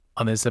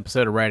On this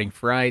episode of Writing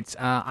Fright,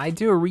 I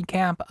do a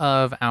recap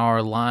of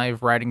our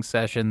live writing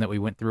session that we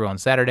went through on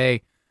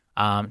Saturday,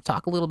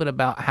 talk a little bit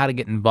about how to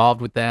get involved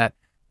with that,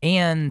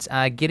 and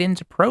get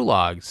into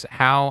prologues,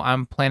 how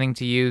I'm planning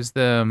to use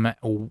them,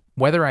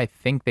 whether I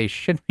think they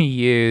should be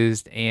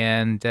used,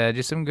 and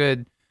just some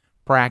good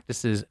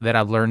practices that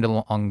I've learned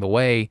along the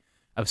way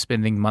of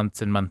spending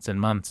months and months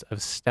and months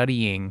of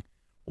studying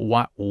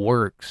what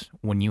works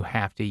when you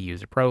have to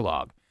use a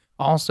prologue.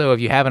 Also,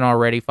 if you haven't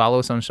already, follow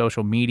us on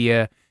social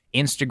media.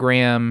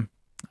 Instagram,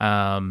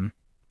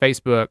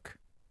 Facebook,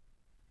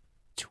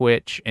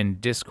 Twitch,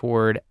 and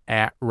Discord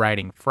at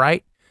Writing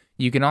Fright.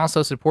 You can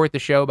also support the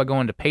show by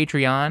going to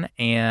Patreon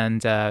and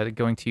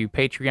going to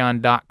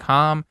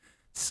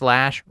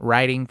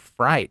patreon.com/Writing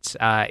Fright.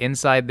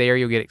 Inside there,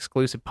 you'll get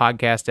exclusive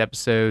podcast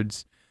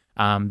episodes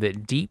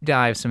that deep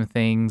dive some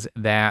things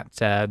that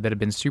have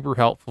been super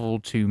helpful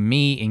to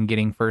me in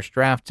getting first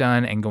draft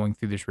done and going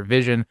through this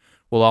revision.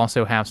 We'll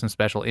also have some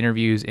special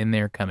interviews in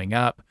there coming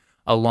up,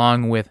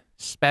 along with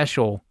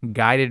special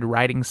guided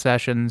writing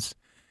sessions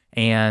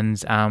and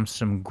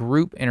some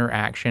group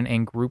interaction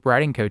and group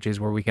writing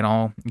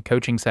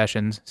coaching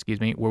sessions,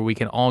 where we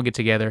can all get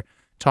together,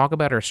 talk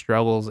about our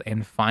struggles,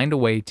 and find a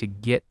way to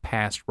get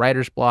past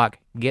writer's block,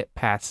 get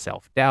past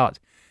self-doubt,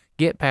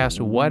 get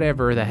past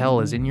whatever the hell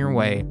is in your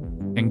way,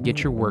 and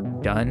get your work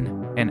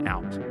done and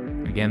out.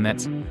 Again,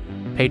 that's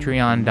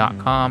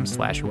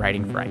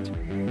patreon.com/Writing Fright.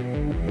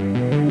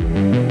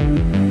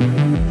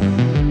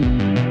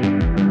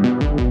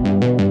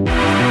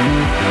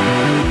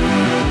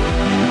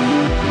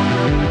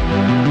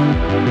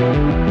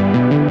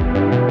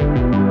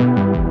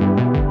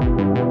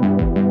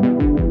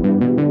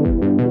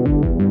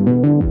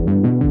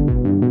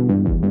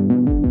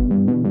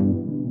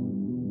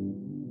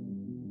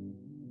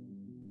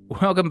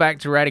 Welcome back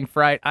to Writing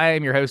Fright. I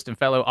am your host and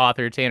fellow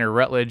author, Tanner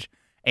Rutledge,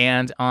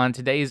 and on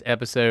today's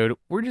episode,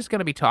 we're just going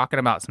to be talking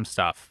about some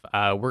stuff.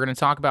 We're going to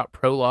talk about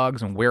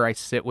prologues and where I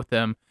sit with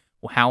them,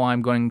 how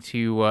I'm going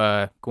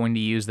to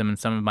use them in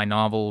some of my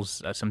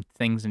novels, some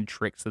things and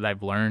tricks that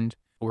I've learned.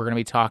 We're going to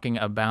be talking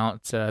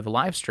about the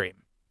live stream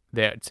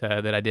that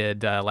I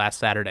did last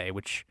Saturday,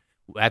 which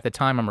at the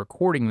time I'm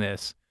recording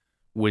this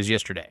was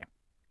yesterday,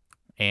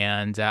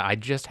 and I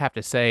just have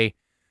to say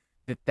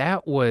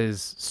that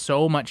was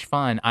so much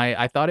fun.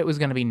 I thought it was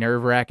going to be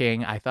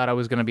nerve-wracking. I thought I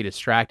was going to be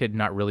distracted and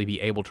not really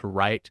be able to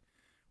write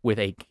with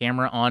a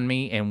camera on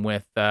me, and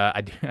with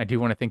I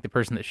do want to thank the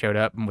person that showed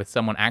up and with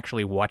someone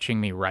actually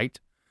watching me write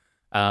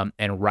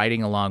and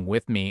writing along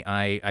with me.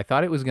 I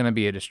thought it was going to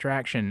be a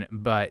distraction,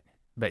 but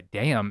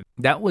damn,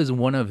 that was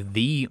one of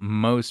the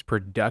most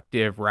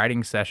productive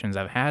writing sessions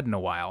I've had in a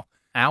while.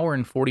 Hour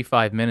and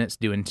 45 minutes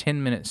doing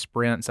 10-minute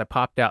sprints. I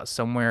popped out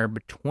somewhere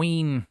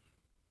between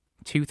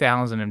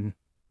 2,000 and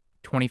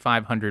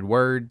 2,500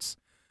 words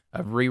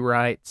of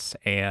rewrites,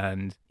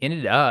 and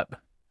ended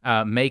up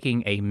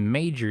making a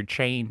major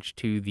change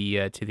to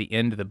the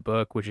end of the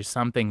book, which is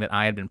something that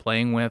I had been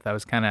playing with. I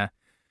was kind of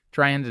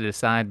trying to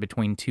decide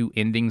between two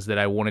endings that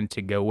I wanted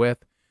to go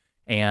with,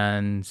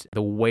 and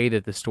the way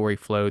that the story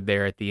flowed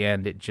there at the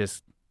end, it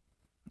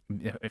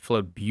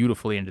flowed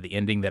beautifully into the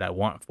ending that I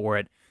want for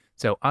it.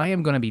 So I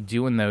am going to be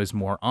doing those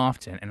more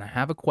often, and I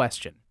have a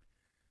question.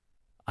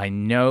 I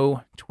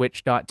know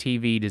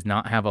Twitch.tv does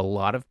not have a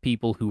lot of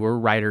people who are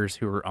writers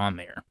who are on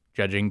there,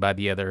 judging by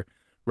the other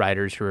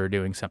writers who are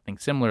doing something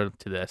similar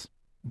to this.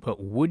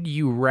 But would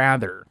you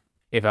rather,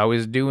 if I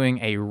was doing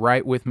a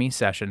Write With Me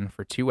session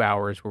for 2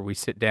 hours where we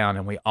sit down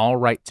and we all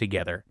write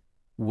together,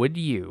 would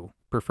you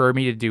prefer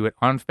me to do it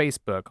on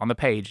Facebook, on the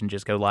page, and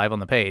just go live on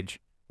the page,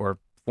 or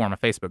form a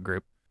Facebook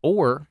group?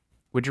 Or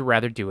would you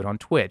rather do it on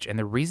Twitch? And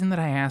the reason that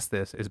I ask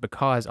this is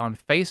because on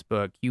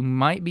Facebook, you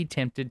might be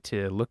tempted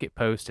to look at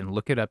posts and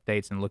look at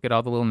updates and look at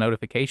all the little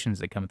notifications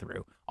that come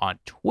through. On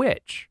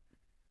Twitch,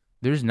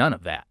 there's none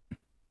of that.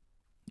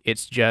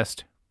 It's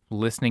just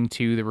listening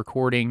to the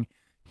recording,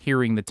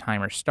 hearing the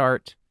timer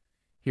start,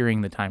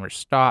 hearing the timer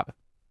stop,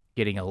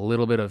 getting a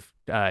little bit of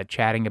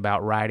chatting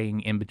about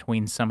writing in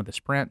between some of the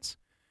sprints.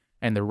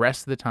 And the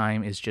rest of the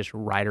time is just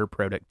writer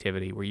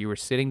productivity, where you were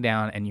sitting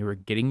down and you were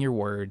getting your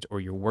words, or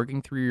you're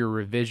working through your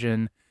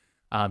revision,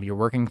 you're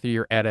working through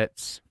your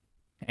edits,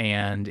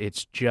 and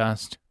it's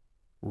just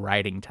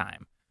writing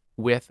time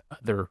with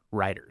other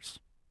writers.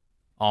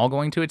 All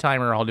going to a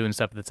timer, all doing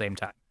stuff at the same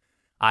time.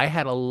 I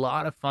had a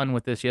lot of fun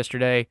with this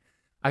yesterday.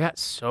 I got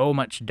so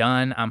much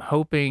done. I'm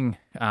hoping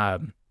that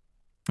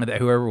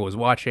whoever was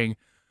watching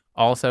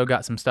also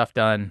got some stuff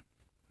done,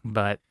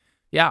 but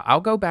yeah,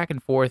 I'll go back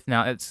and forth.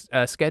 Now, it's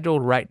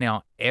scheduled right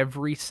now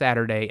every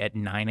Saturday at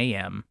 9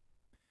 a.m.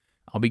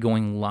 I'll be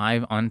going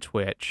live on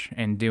Twitch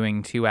and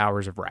doing 2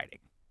 hours of writing.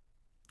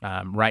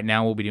 Right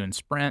now, we'll be doing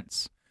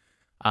sprints.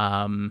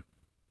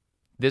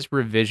 This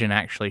revision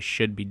actually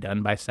should be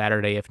done by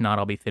Saturday. If not,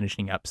 I'll be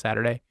finishing up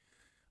Saturday.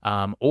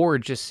 Or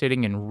just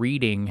sitting and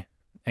reading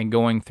and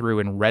going through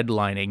and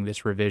redlining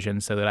this revision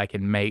so that I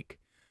can make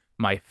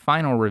my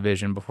final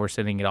revision before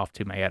sending it off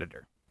to my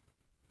editor.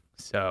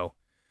 So,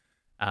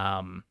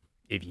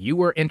 if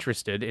you are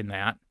interested in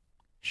that,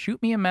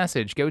 shoot me a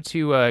message. Go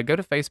to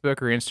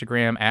Facebook or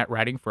Instagram at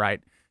Writing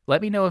Fright.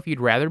 Let me know if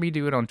you'd rather me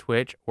do it on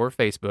Twitch or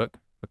Facebook,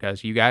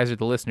 because you guys are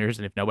the listeners,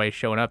 and if nobody's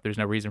showing up, there's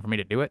no reason for me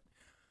to do it.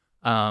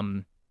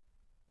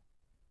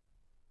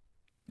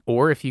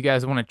 Or if you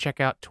guys want to check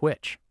out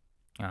Twitch,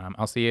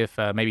 I'll see if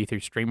maybe through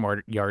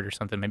StreamYard or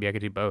something, maybe I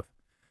could do both.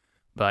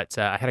 But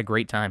I had a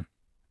great time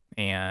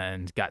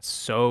and got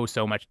so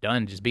much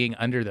done just being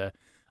under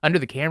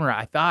the camera.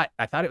 I thought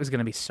it was going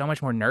to be so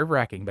much more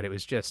nerve-wracking, but it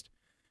was just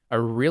a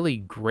really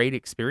great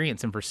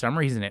experience. And for some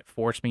reason, it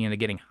forced me into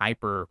getting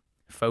hyper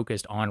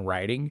focused on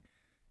writing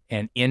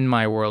and in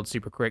my world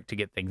super quick to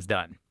get things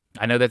done.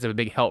 I know that's a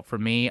big help for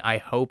me. I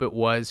hope it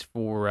was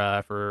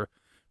for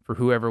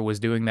whoever was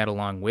doing that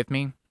along with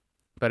me.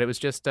 But it was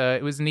just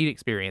it was a neat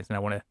experience,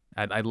 and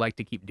I'd like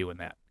to keep doing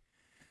that.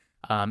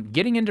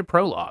 Getting into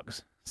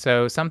prologues.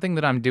 So something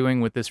that I'm doing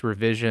with this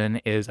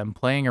revision is I'm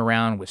playing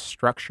around with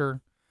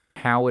structure,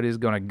 how it is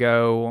going to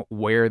go,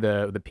 where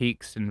the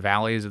peaks and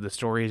valleys of the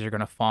stories are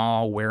going to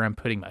fall, where I'm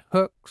putting my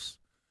hooks,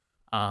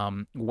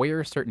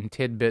 where certain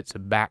tidbits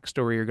of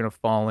backstory are going to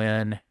fall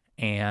in,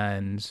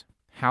 and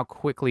how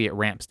quickly it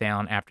ramps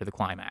down after the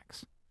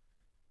climax.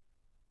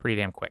 Pretty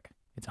damn quick.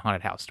 It's a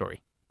haunted house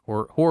story.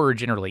 Horror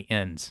generally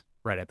ends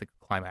right at the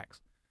climax.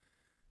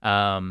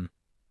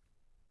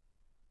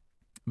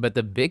 But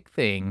the big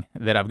thing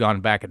that I've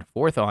gone back and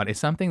forth on is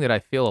something that I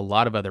feel a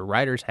lot of other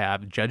writers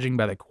have, judging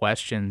by the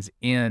questions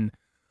in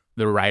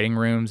the writing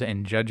rooms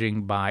and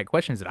judging by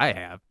questions that I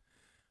have,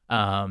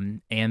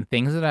 and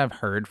things that I've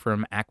heard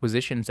from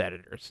acquisitions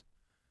editors,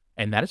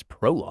 and that is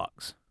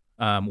prologues.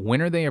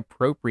 When are they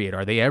appropriate?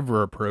 Are they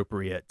ever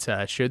appropriate?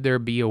 Should there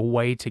be a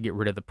way to get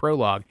rid of the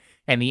prologue?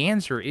 And the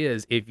answer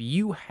is, if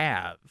you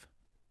have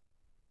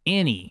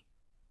any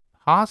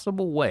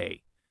possible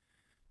way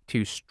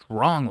to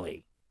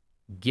strongly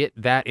get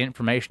that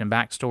information and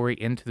backstory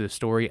into the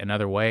story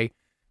another way,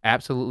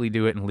 absolutely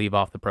do it and leave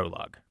off the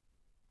prologue.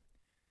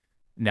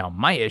 Now,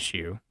 my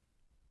issue,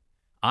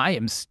 I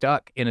am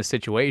stuck in a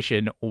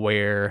situation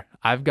where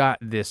I've got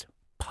this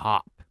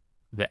pop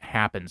that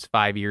happens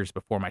 5 years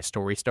before my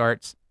story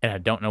starts, and I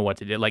don't know what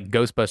to do, like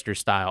Ghostbusters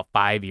style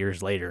 5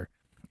 years later.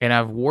 And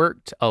I've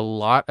worked a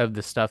lot of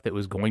the stuff that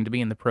was going to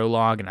be in the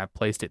prologue, and I've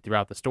placed it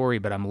throughout the story,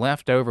 but I'm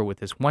left over with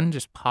this one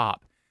just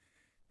pop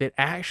that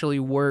actually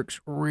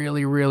works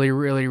really, really,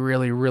 really,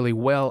 really, really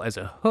well as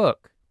a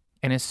hook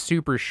and is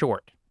super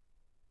short.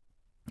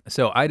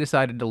 So I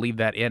decided to leave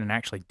that in and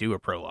actually do a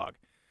prologue.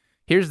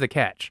 Here's the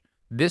catch.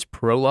 This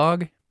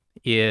prologue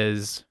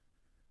is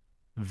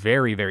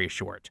very, very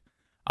short.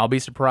 I'll be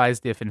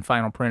surprised if in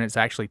final print it's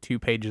actually 2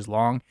 pages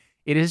long.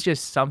 It is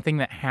just something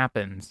that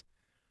happens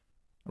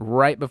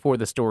right before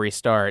the story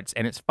starts,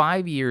 and it's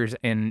 5 years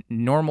in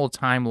normal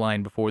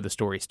timeline before the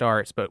story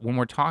starts. But when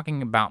we're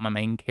talking about my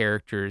main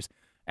character's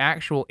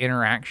actual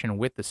interaction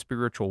with the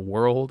spiritual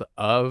world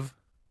of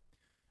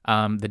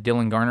the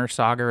Dylan Garner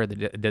saga, or the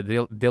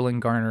Dylan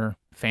Garner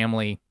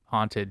family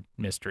haunted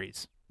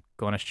mysteries,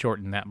 going to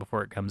shorten that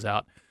before it comes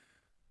out.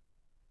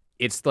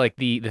 It's like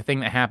the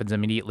thing that happens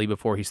immediately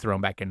before he's thrown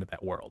back into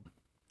that world.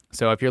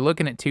 So if you're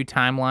looking at 2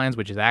 timelines,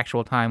 which is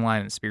actual timeline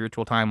and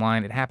spiritual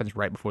timeline, it happens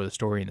right before the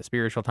story in the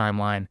spiritual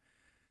timeline.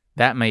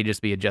 That may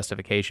just be a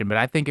justification, but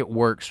I think it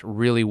works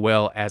really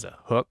well as a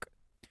hook.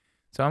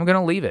 So I'm going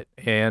to leave it,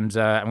 and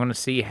I'm going to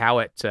see how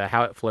it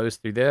flows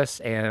through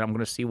this, and I'm going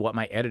to see what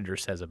my editor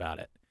says about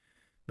it.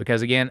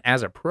 Because again,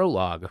 as a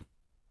prologue,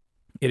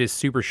 it is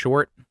super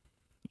short.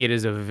 It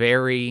is a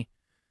very,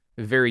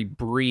 very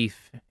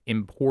brief,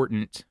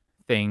 important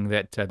thing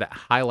that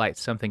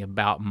highlights something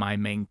about my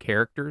main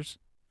characters.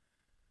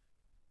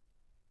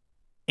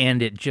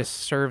 And it just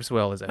serves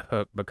well as a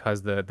hook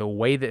because the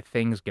way that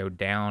things go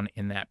down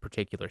in that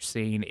particular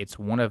scene, it's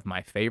one of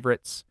my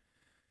favorites.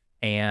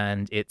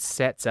 And it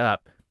sets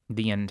up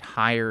the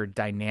entire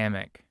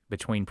dynamic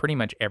between pretty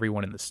much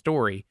everyone in the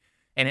story.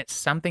 And it's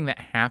something that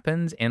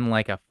happens in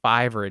like a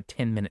 5 or a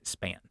 10-minute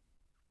span.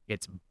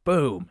 It's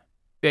boom,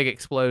 big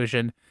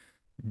explosion,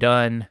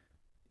 done,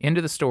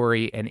 into the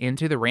story and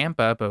into the ramp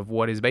up of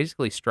what is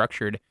basically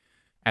structured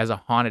as a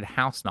haunted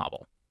house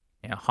novel,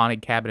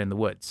 haunted cabin in the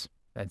woods.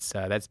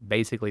 That's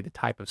basically the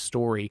type of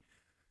story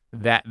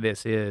that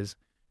this is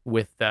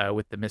with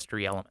the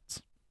mystery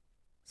elements.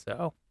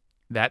 So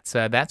that's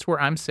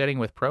where I'm sitting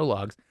with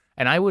prologues,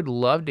 and I would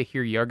love to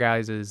hear your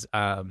guys'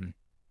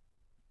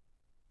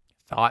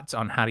 thoughts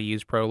on how to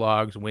use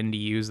prologues, when to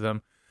use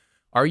them.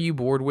 Are you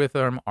bored with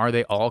them? Are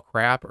they all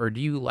crap, or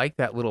do you like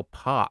that little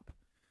pop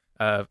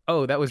of,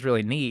 oh, that was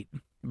really neat,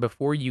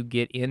 before you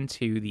get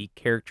into the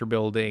character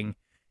building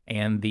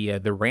and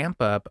the ramp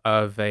up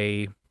of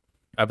a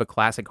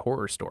classic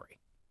horror story?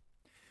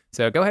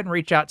 So go ahead and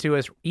reach out to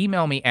us.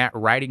 Email me at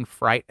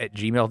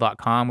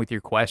writingfright@gmail.com with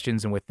your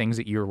questions and with things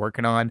that you're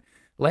working on.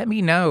 Let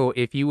me know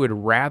if you would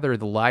rather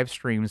the live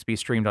streams be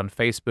streamed on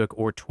Facebook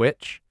or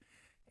Twitch,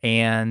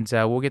 and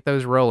we'll get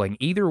those rolling.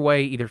 Either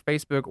way, either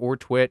Facebook or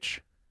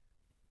Twitch,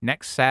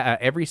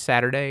 every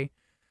Saturday,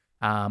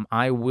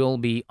 I will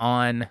be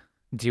on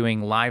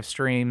doing live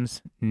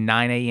streams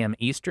 9 a.m.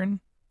 Eastern,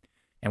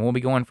 and we'll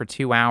be going for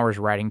 2 hours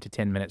writing to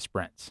 10-minute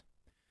sprints.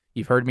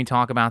 You've heard me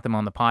talk about them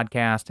on the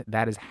podcast.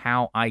 That is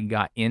how I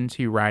got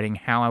into writing,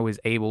 how I was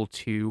able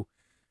to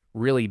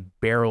really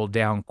barrel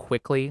down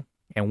quickly,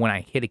 and when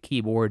I hit a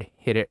keyboard,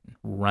 hit it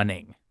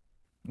running.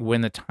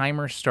 When the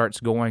timer starts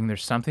going,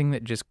 there's something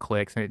that just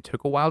clicks, and it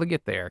took a while to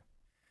get there,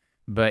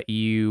 but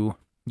you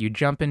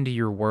jump into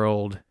your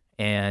world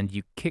and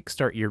you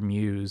kickstart your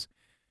muse,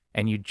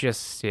 and you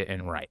just sit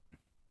and write.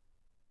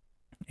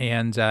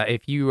 And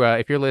if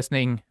you're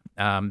listening,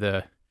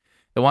 the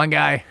one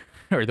guy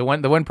or the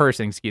one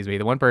person, excuse me,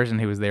 the one person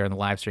who was there in the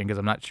live stream, because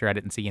I'm not sure, I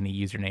didn't see any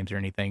usernames or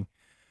anything.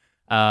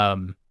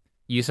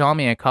 You saw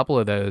me in a couple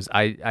of those.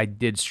 I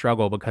did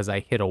struggle because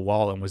I hit a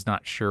wall and was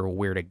not sure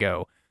where to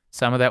go.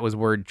 Some of that was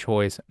word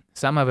choice.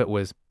 Some of it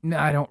was, no,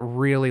 I don't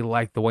really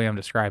like the way I'm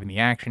describing the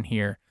action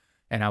here,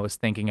 and I was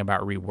thinking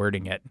about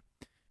rewording it.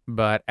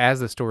 But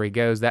as the story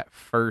goes, that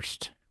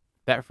first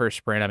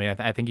sprint, I mean,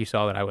 I think you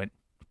saw that I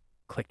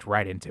clicked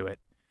right into it.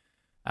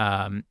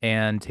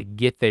 And to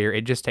get there,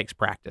 it just takes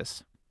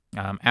practice.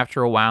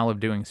 After a while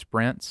of doing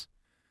sprints,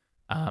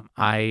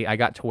 I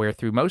got to where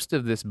through most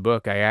of this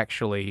book, I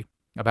actually,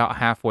 about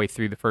halfway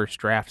through the first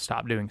draft,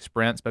 stopped doing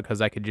sprints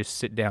because I could just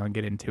sit down and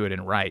get into it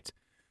and write.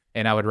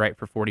 And I would write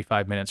for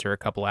 45 minutes or a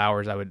couple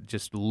hours. I would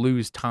just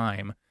lose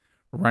time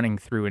running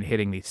through and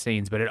hitting these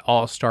scenes. But it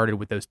all started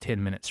with those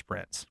 10-minute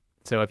sprints.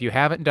 So if you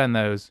haven't done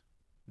those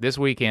this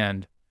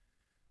weekend,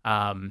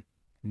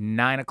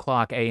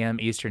 9:00 a.m.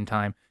 Eastern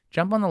time,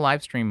 jump on the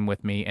live stream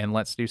with me and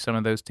let's do some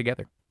of those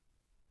together.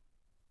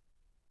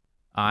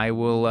 I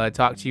will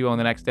talk to you on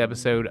the next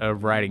episode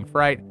of Writing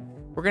Fright.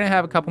 We're going to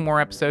have a couple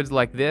more episodes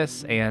like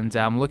this, and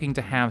I'm looking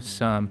to have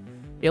some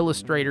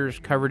illustrators,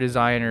 cover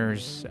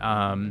designers,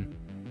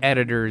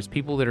 editors,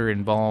 people that are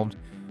involved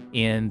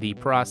in the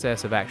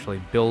process of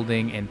actually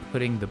building and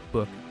putting the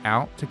book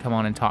out to come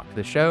on and talk to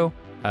the show,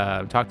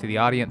 talk to the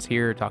audience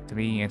here, talk to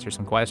me, answer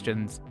some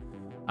questions,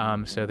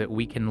 so that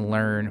we can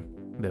learn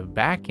the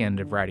back end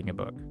of writing a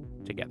book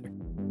together.